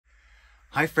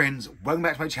Hi friends, welcome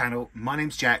back to my channel. My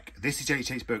name's Jack, this is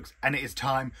Jthbooks, and it is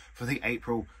time for the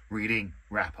April reading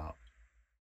wrap up.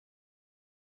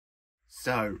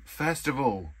 So, first of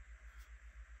all,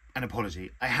 an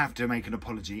apology. I have to make an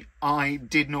apology. I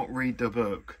did not read the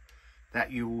book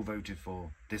that you all voted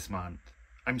for this month.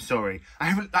 I'm sorry. I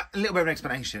have a little bit of an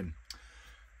explanation.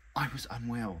 I was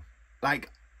unwell.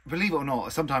 Like, believe it or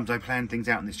not, sometimes I plan things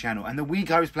out on this channel, and the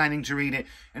week I was planning to read it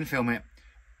and film it,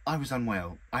 I was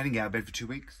unwell. I didn't get out of bed for 2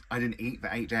 weeks. I didn't eat for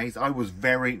 8 days. I was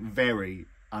very, very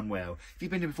unwell. If you've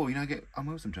been here before, you know I get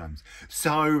unwell sometimes.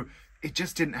 So it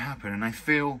just didn't happen, and I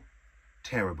feel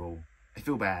terrible. I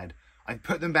feel bad. I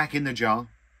put them back in the jar,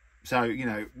 so, you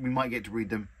know, we might get to read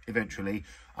them eventually.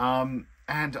 And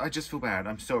I just feel bad.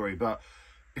 I'm sorry, but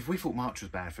if we thought March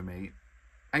was bad for me,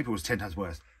 April was 10 times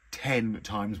worse. 10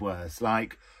 times worse.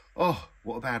 Like, oh,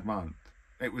 what a bad month.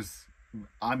 It was...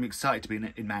 I'm excited to be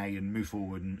in May and move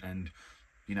forward and,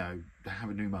 you know, have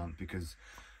a new month, because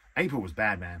April was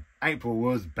bad, man. April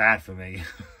was bad for me.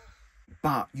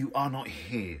 But you are not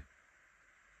here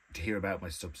to hear about my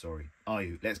sub story, are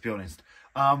you? Let's be honest.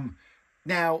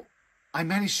 Now, I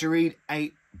managed to read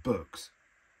 8 books,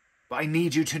 but I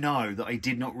need you to know that I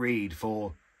did not read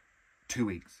for 2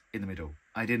 weeks in the middle.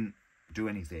 I didn't do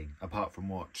anything apart from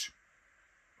watch,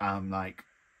 like,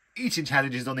 eating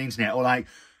challenges on the internet, or like,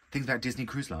 things about Disney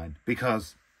Cruise Line,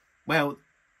 because, well,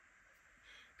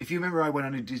 if you remember I went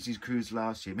on a Disney cruise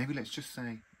last year, maybe let's just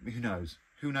say, who knows?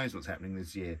 Who knows what's happening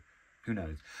this year? Who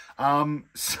knows?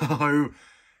 So,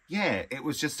 yeah, it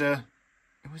was just it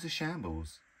was a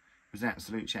shambles. It was an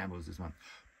absolute shambles this month.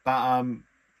 But,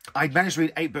 I managed to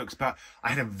read 8 books, but I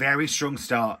had a very strong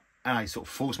start, and I sort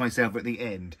of forced myself at the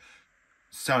end.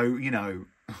 So, you know,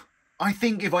 I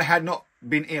think if I had not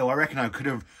been ill, I reckon I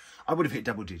would have hit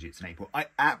double digits in April. I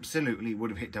absolutely would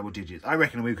have hit double digits. I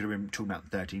reckon we could have been talking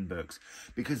about 13 books,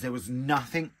 because there was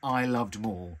nothing I loved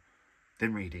more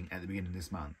than reading at the beginning of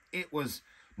this month. It was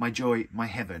my joy, my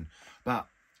heaven, but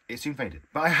it soon faded.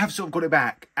 But I have sort of got it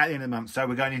back at the end of the month, so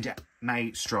we're going into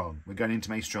May strong. We're going into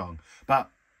May strong. But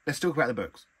let's talk about the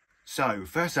books. So,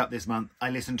 first up this month,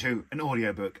 I listened to an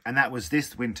audiobook, and that was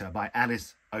This Winter by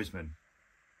Alice Oseman.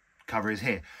 Cover is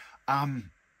here.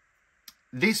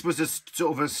 This was a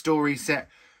sort of a story set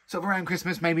sort of around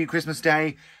Christmas, maybe Christmas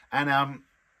Day. And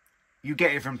you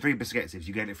get it from 3 perspectives.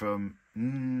 You get it from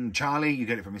Charlie, you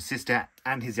get it from his sister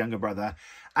and his younger brother.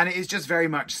 And it is just very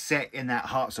much set in that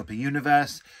Heartstopper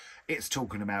universe. It's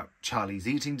talking about Charlie's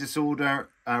eating disorder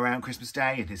around Christmas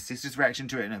Day and his sister's reaction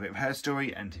to it, and a bit of her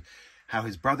story and how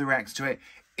his brother reacts to it.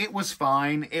 It was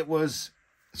fine. It was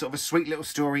sort of a sweet little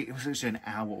story. It was literally an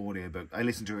hour audiobook. I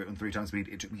listened to it on 3 times speed.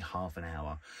 It took me half an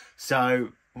hour.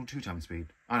 So, or 2 times speed.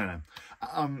 I don't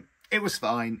know. It was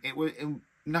fine. It was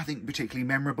nothing particularly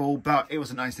memorable, but it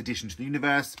was a nice addition to the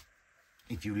universe.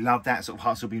 If you love that sort of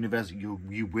Heartstopper universe,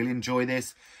 you will enjoy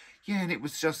this. Yeah, and it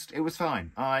was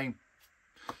fine. I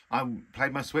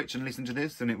played my Switch and listened to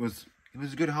this, and it was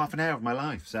a good half an hour of my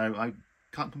life, so I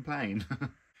can't complain.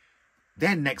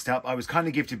 Then next up, I was kind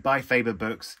of gifted by Faber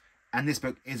Books, and this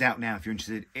book is out now if you're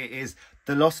interested. It is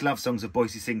The Lost Love Songs of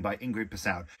Boysie Singh by Ingrid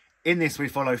Persaud. In this, we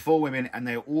follow 4 women, and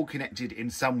they're all connected in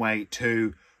some way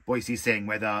to Boysie Singh,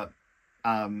 whether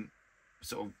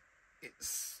sort of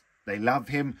they love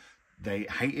him, they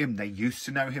hate him, they used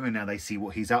to know him, and now they see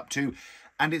what he's up to.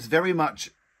 And it's very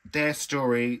much their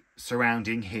story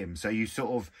surrounding him. So you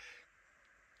sort of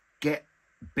get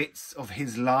bits of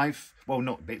his life, well,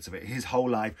 not bits of it, his whole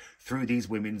life through these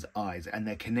women's eyes and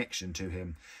their connection to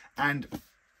him. And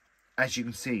as you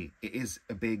can see, it is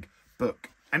a big book.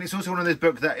 And it's also one of those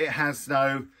books that it has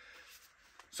no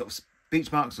sort of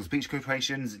speech marks or speech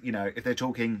quotations. You know, if they're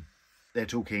talking,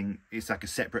 it's like a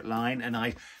separate line. And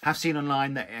I have seen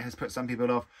online that it has put some people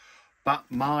off. But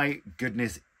my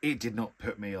goodness, it did not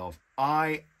put me off.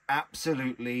 I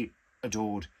absolutely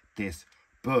adored this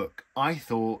book. I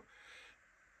thought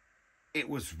it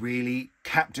was really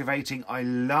captivating. I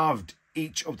loved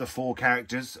each of the 4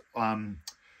 characters'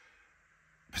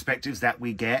 perspectives that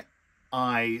we get.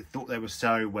 I thought they were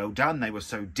so well done. They were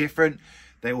so different.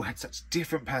 They all had such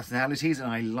different personalities,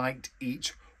 and I liked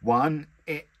each one.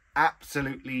 It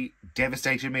absolutely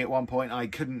devastated me at one point.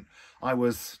 I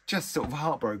was just sort of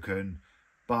heartbroken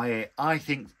by it. I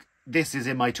think this is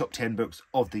in my top 10 books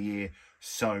of the year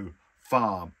so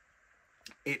far.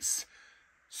 It's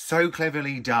so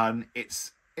cleverly done.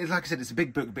 It's like I said, it's a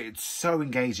big book, but it's so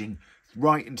engaging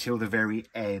right until the very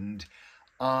end.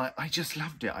 I just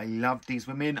loved it. I loved these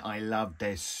women. I loved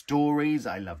their stories.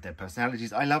 I loved their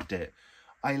personalities. I loved it.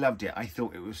 I loved it. I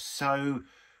thought it was so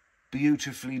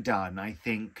beautifully done. I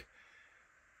think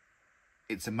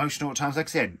It's emotional at times. Like I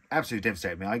said, absolutely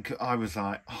devastated me. I was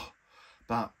like, oh,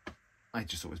 but I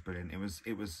just thought it was brilliant.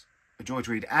 It was a joy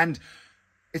to read. And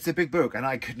it's a big book and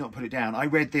I could not put it down. I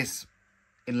read this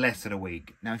in less than a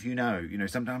week. Now, if you know,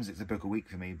 sometimes it's a book a week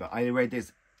for me, but I read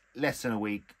this less than a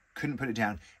week, couldn't put it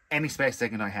down. Any spare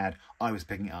second I had, I was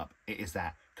picking it up. It is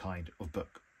that kind of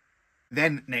book.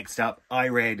 Then, next up, I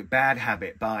read Bad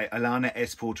Habit by Alana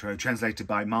S. Portero, translated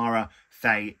by Mara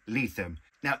Faye Leatham.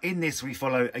 Now, in this, we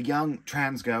follow a young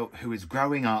trans girl who is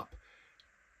growing up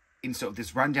in sort of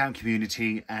this rundown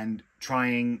community and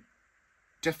trying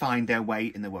to find their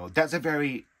way in the world. That's a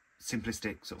very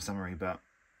simplistic sort of summary, but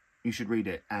you should read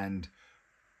it and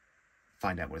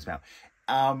find out what it's about.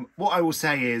 What I will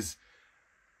say is,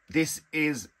 this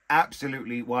is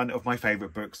absolutely one of my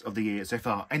favourite books of the year so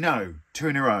far. I know, 2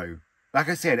 in a row. Like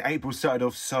I said, April started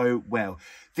off so well.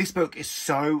 This book is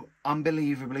so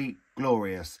unbelievably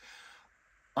glorious.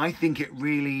 I think it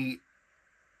really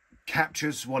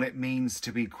captures what it means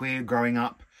to be queer growing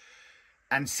up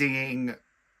and seeing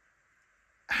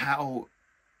how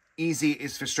easy it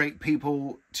is for straight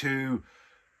people to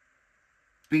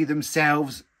be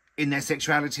themselves in their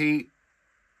sexuality.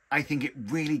 I think it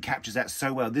really captures that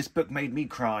so well. This book made me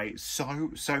cry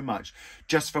so much,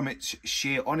 just from its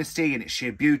sheer honesty and its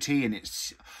sheer beauty, and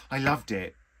I loved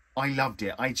it.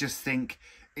 I just think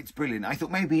it's brilliant. I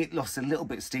thought maybe it lost a little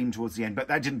bit of steam towards the end, but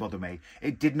that didn't bother me.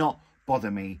 It did not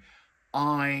bother me.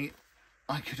 I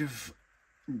could have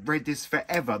read this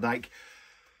forever. Like,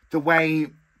 the way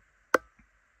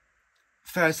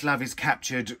first love is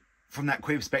captured from that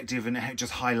queer perspective, and it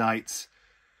just highlights,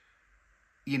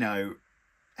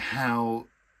 how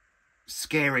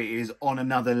scary it is on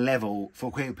another level for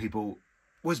queer people,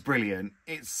 was brilliant.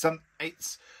 It's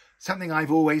something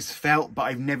I've always felt, but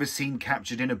I've never seen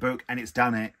captured in a book, and it's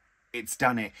done it. It's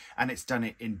done it, and it's done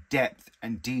it in depth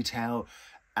and detail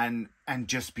and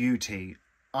just beauty.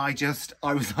 I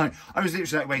was literally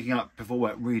like waking up before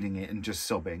work reading it and just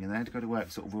sobbing, and then I had to go to work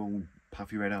sort of all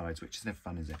puffy red eyes, which is never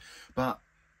fun, is it? But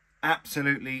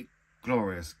absolutely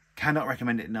glorious. Cannot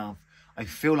recommend it enough. I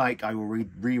feel like I will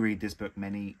reread this book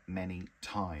many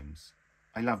times.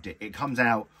 I loved it. It comes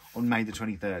out on May the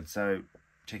 23rd, so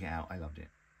check it out. I loved it.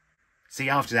 See,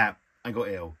 after that, I got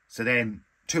ill. So then,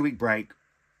 2-week break,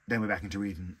 then we're back into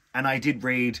reading. And I did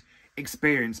read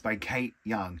Experience by Kate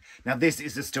Young. Now, this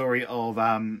is the story of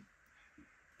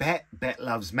Bet. Bet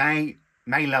loves May.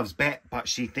 May loves Bet, but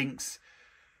she thinks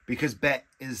because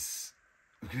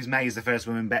May is the first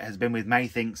woman Bet has been with, May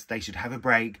thinks they should have a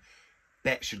break.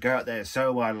 Bet should go out there,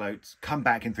 sow wild oats, come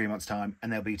back in 3 months' time,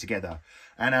 and they'll be together.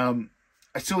 And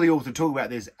I saw the author talk about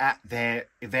this at their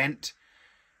event,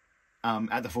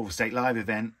 at the 4th Estate Live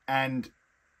event, and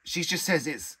she just says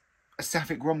it's a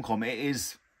sapphic rom-com. It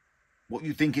is what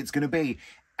you think it's going to be,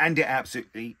 and it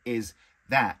absolutely is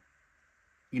that.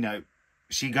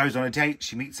 She goes on a date,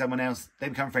 she meets someone else, they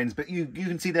become friends, but you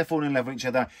can see they're falling in love with each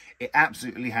other. It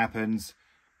absolutely happens.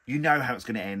 You know how it's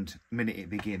going to end the minute it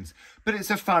begins. But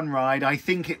it's a fun ride. I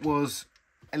think it was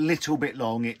a little bit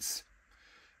long. It's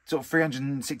sort of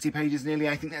 360 pages nearly.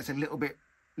 I think that's a little bit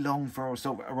long for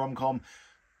sort of a rom-com.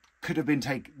 Could have been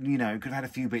could have had a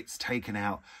few bits taken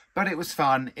out. But it was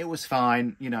fun. It was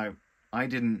fine.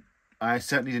 I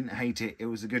certainly didn't hate it. It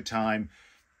was a good time.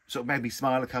 Sort of made me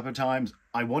smile a couple of times.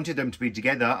 I wanted them to be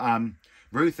together.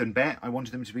 Ruth and Bet, I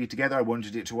wanted them to be together. I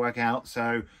wanted it to work out.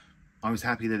 So I was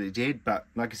happy that it did, but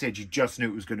like I said, you just knew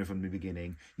it was going to from the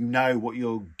beginning. You know what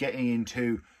you're getting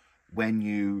into when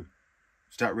you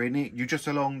start reading it. You're just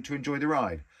along to enjoy the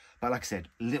ride. But like I said,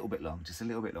 a little bit long, just a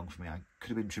little bit long for me. I could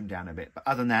have been trimmed down a bit. But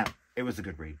other than that, it was a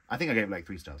good read. I think I gave it like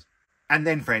 3 stars. And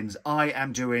then, friends, I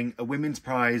am doing a Women's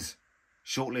Prize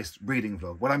shortlist reading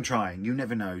vlog. Well, I'm trying. You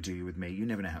never know, do you, with me? You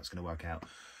never know how it's going to work out.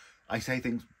 I say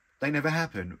things, they never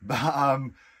happen. But,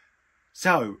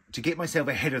 so, to get myself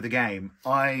ahead of the game,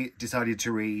 I decided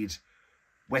to read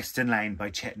Western Lane by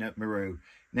Chetna Maru.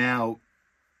 Now,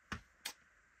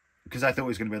 because I thought it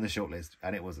was going to be on the shortlist,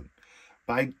 and it wasn't.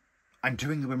 But I'm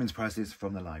doing the Women's Prizes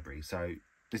from the library, so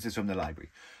this is from the library.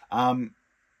 So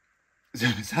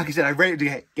like I said, I read it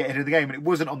to get ahead of the game, and it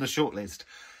wasn't on the shortlist.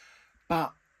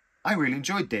 But I really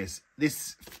enjoyed this.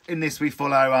 In this, we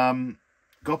follow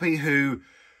Gopi,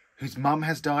 whose mum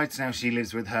has died, so now she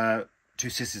lives with her 2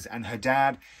 sisters and her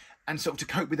dad, and sort of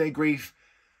to cope with their grief,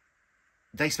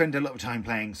 they spend a lot of time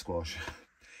playing squash.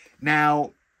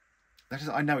 Now,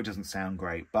 I know it doesn't sound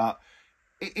great, but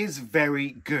it is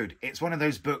very good. It's one of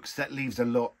those books that leaves a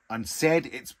lot unsaid.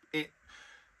 It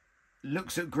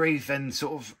looks at grief and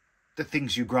sort of the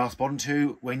things you grasp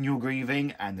onto when you're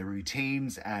grieving, and the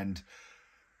routines and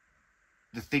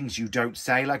the things you don't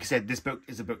say. Like I said, this book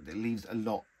is a book that leaves a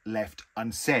lot left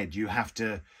unsaid. You have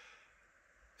to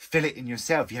fill it in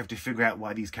yourself. You have to figure out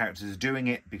why these characters are doing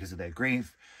it because of their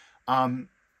grief.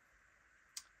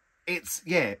 It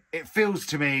feels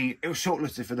to me, it was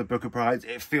shortlisted for the Booker Prize.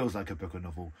 It feels like a Booker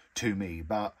novel to me,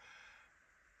 but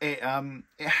it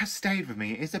has stayed with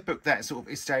me. It's a book that sort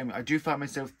of is staying with me. I do find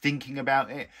myself thinking about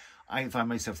it. I find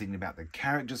myself thinking about the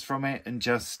characters from it, and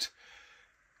just,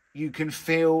 you can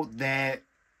feel their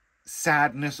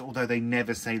sadness, although they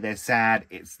never say they're sad.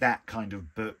 It's that kind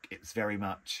of book. It's very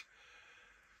much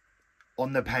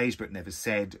on the page, but never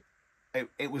said.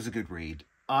 It was a good read.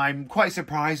 I'm quite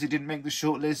surprised it didn't make the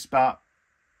shortlist, but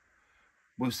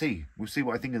we'll see. We'll see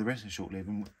what I think of the rest of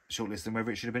the shortlist and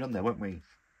whether it should have been on there, won't we?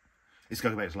 It's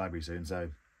going to go back to the library soon, so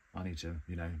I need to,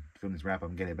 film this wrap up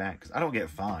and get it back, because I don't get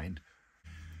fined.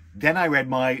 Then I read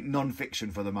my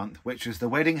non-fiction for the month, which was The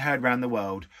Wedding Heard Round the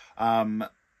World.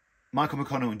 Michael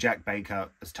McConnell and Jack Baker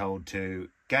as told to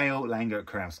Gail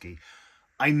Langer-Karowski.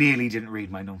 I nearly didn't read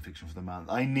my non-fiction for the month.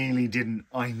 I nearly didn't.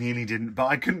 But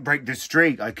I couldn't break the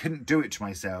streak. I couldn't do it to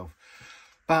myself.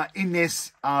 But in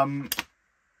this,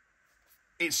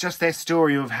 it's just their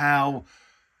story of how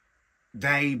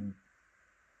they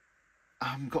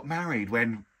got married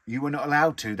when you were not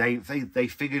allowed to. They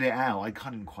figured it out. I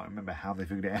can't even quite remember how they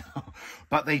figured it out.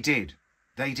 But they did.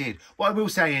 They did. What I will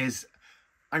say is,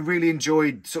 I really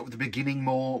enjoyed sort of the beginning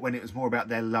more, when it was more about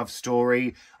their love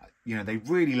story. They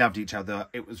really loved each other.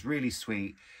 It was really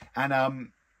sweet.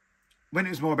 And when it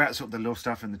was more about sort of the law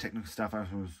stuff and the technical stuff, I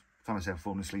found myself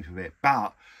falling asleep a bit.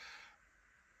 But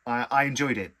I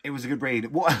enjoyed it. It was a good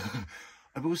read. What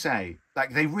I will say,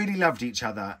 they really loved each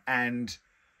other, and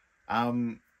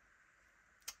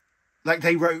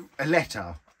they wrote a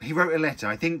letter. He wrote a letter.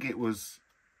 I think it was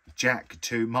Jack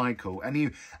to Michael,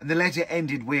 and the letter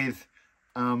ended with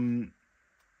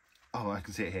I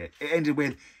can see it here. It ended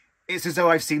with, "It's as though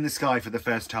I've seen the sky for the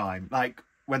first time," like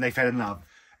when they fell in love.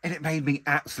 And it made me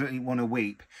absolutely want to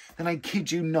weep. And I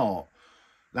kid you not,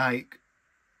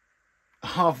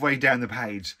 halfway down the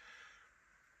page,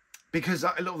 because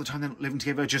a lot of the time they're not living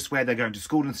together, just where they're going to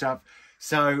school and stuff.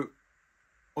 So,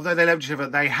 although they loved each other,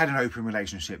 they had an open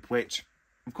relationship, which,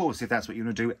 of course, if that's what you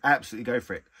want to do, absolutely go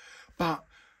for it. But,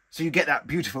 so you get that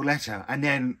beautiful letter, and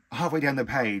then halfway down the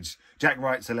page, Jack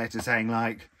writes a letter saying,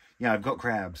 "Yeah, I've got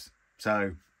crabs,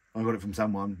 so I got it from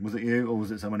someone. Was it you, or was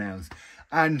it someone else?"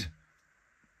 And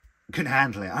couldn't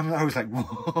handle it. I was like,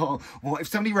 whoa, what? If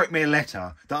somebody wrote me a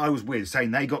letter that I was with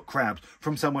saying they got crabs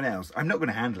from someone else, I'm not going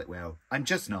to handle it well. I'm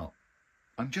just not.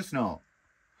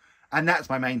 And that's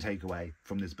my main takeaway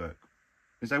from this book,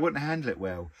 is I wouldn't handle it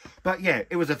well. But yeah,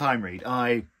 it was a fine read.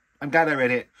 I'm glad I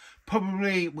read it.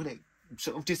 Probably, will it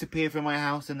sort of disappear from my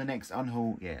house in the next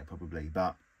unhaul? Yeah, probably,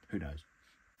 but who knows.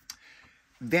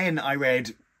 Then I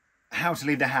read How to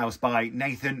Leave the House by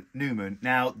Nathan Newman.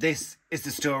 Now, this is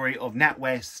the story of Nat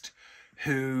West,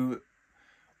 who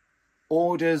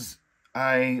orders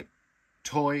a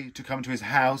toy to come to his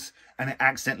house, and it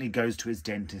accidentally goes to his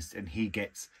dentist, and he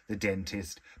gets the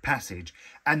dentist passage.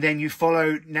 And then you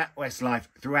follow Nat West's life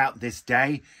throughout this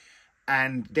day,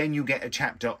 and then you get a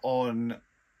chapter on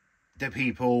the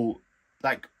people,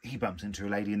 he bumps into a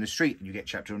lady in the street, and you get a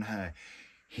chapter on her.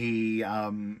 He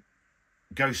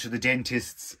goes to the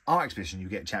dentist's art exhibition, you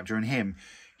get a chapter on him.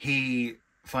 He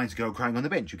finds a girl crying on the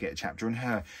bench, you get a chapter on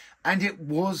her. And it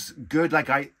was good.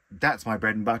 That's my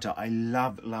bread and butter. I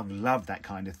love that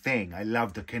kind of thing. I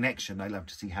love the connection. I love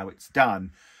to see how it's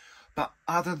done. But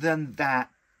other than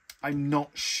that, I'm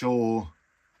not sure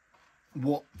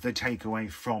what the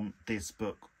takeaway from this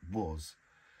book was.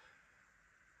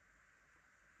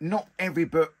 Not every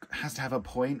book has to have a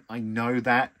point, I know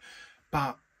that,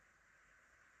 but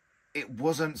it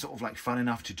wasn't sort of fun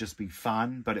enough to just be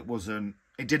fun, but it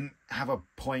didn't have a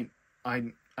point.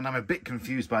 I'm a bit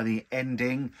confused by the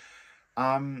ending.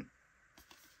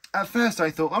 At first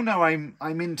I thought, oh no, I'm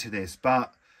into this,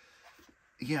 but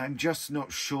yeah, I'm just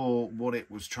not sure what it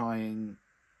was trying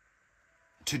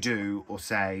to do or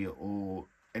say or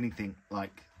anything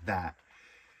like that.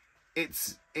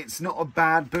 It's not a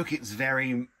bad book. It's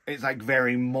very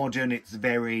modern. It's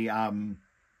very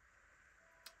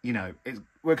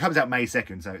it comes out May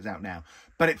 2nd, so it's out now.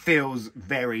 But it feels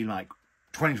very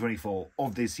 2024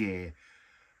 of this year,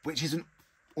 which isn't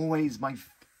always my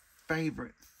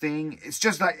favourite thing. It's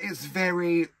just it's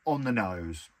very on the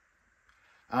nose.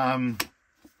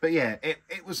 But yeah,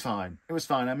 it was fine. It was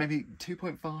fine. Maybe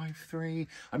 2.5, 3.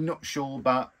 I'm not sure,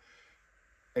 but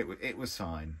it was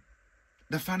fine.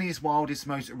 The funniest, wildest,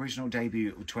 most original debut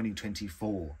of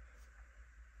 2024.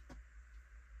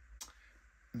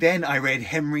 Then I read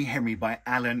Henry by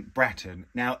Alan Bratton.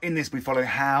 Now, in this we follow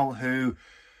Hal, who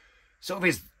sort of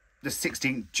is the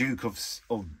 16th Duke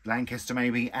of Lancaster,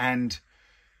 maybe, and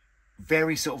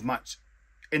very sort of much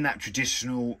in that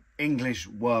traditional English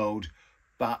world,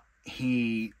 but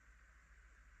he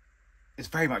is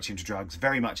very much into drugs,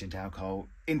 very much into alcohol,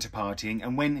 into partying,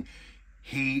 and when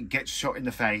he gets shot in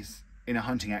the face in a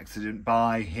hunting accident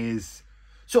by his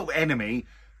sort of enemy,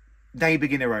 they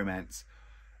begin a romance.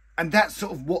 And that's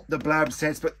sort of what the blurb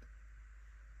says, but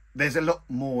there's a lot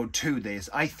more to this.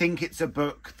 I think it's a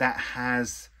book that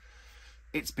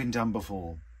it's been done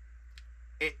before.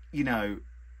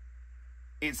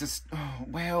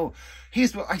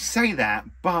 Here's what I say that,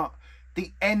 but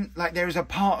the end, like, there is a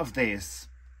part of this,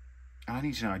 and I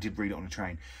need to know, I did read it on a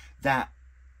train, that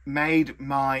made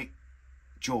my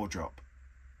jaw drop.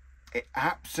 It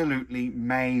absolutely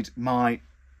made my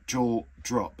jaw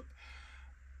drop.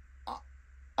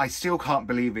 I still can't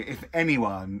believe it. If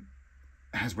anyone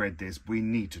has read this, we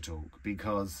need to talk,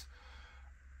 because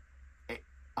it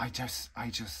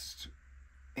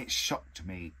shocked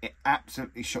me. It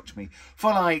absolutely shocked me.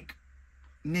 For like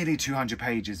nearly 200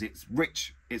 pages, it's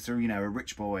rich. It's a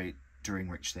rich boy doing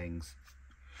rich things.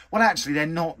 Well, actually, they're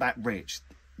not that rich.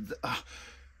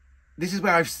 This is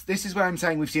where I'm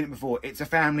saying we've seen it before. It's a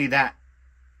family that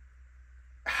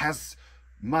has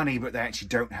money, but they actually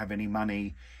don't have any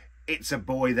money. It's a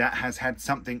boy that has had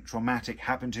something traumatic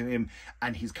happen to him,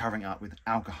 and he's covering up with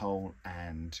alcohol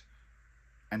and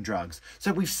drugs.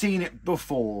 So we've seen it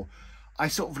before. I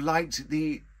sort of liked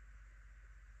the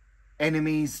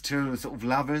enemies to sort of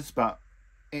lovers, but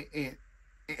it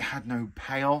had no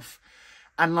payoff.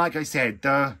 And like I said,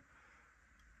 the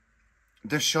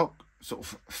shock sort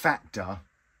of factor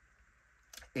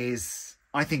is,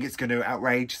 I think it's going to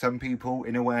outrage some people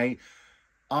in a way.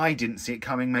 I didn't see it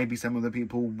coming. Maybe some other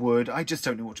people would. I just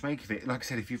don't know what to make of it. Like I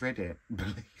said, if you've read it,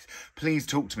 please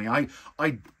talk to me.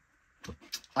 I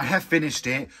have finished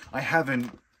it. I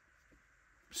haven't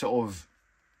sort of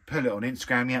put it on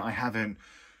Instagram yet. I haven't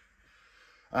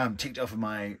ticked it off of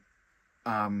my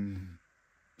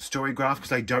story graph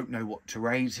because I don't know what to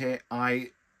rate it.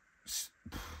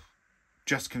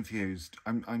 Just confused.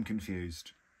 I'm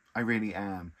confused. I really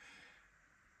am.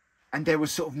 And there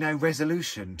was sort of no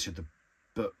resolution to the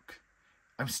book.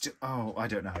 I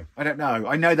don't know.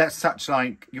 I know that's such,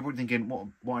 like, you're probably thinking,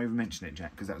 why even mention it,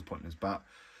 Jack? Because that was pointless. But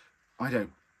I have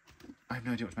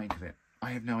no idea what to make of it.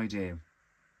 I have no idea.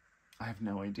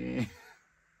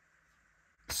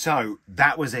 So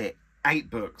that was it. 8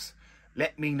 books.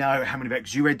 Let me know how many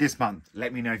books you read this month.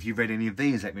 Let me know if you've read any of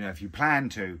these. Let me know if you plan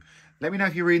to. Let me know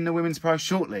if you're reading the Women's Prize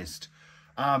shortlist.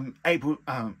 April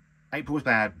was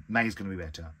bad. May's going to be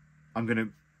better. I'm going to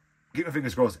keep my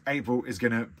fingers crossed. April is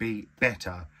going to be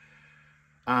better.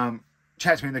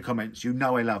 Chat to me in the comments. You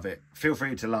know I love it. Feel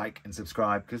free to like and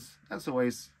subscribe, because that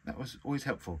was always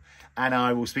helpful. And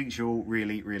I will speak to you all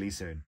really, really soon.